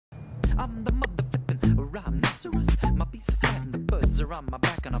I'm the mother flippin' rhinoceros. My beats are fat and the birds are on my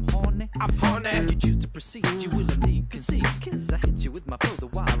back and I'm horny. I'm horny. If you choose to proceed, you willingly concede. Cause I hit you with my flow,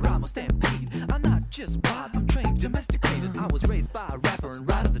 the wild rhyme will stampede. I'm not just wild, I'm trained, domesticated. I was raised by a rapper and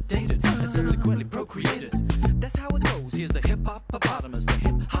right of the dated, and subsequently procreated. That's how it goes. Here's the hip-hop-opotamus, the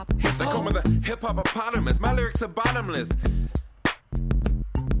hip-hop. They call me the hip-hop-opotamus. My lyrics are bottomless.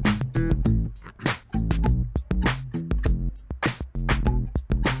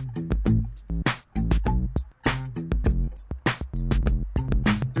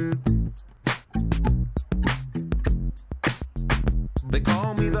 They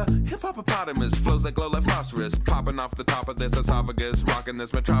call me the hip-hop-opotamus. Flows that glow like phosphorus, popping off the top of this esophagus, rocking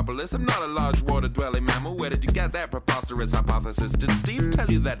this metropolis. I'm not a large water-dwelling mammal. Where did you get that preposterous hypothesis? Did Steve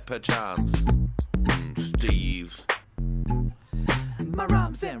tell you that perchance? Steve. My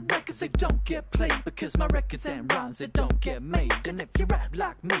rhymes and records, they don't get played, because my records and rhymes, they don't get made. And if you rap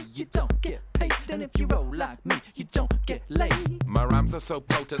like me, you don't get paid. And if you roll like me, you don't get laid. My rhymes are so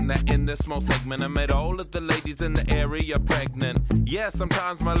potent that in this small segment I made all of the ladies in the area pregnant. Yeah,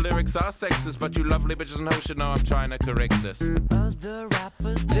 sometimes my lyrics are sexist, but you lovely bitches and hoes should know I'm trying to correct this. Other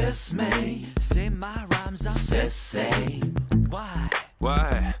rappers dismay, say my rhymes are sissy. Why?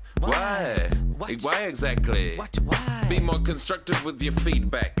 Why? Why? Why exactly? Why? Be more constructive with your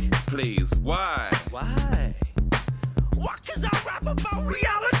feedback, please. Why? Why? Why? Cause I rap about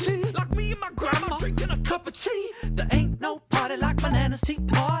reality. Like me and my grandma drinking a cup of tea. There ain't no party like bananas tea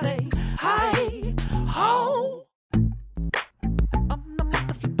party.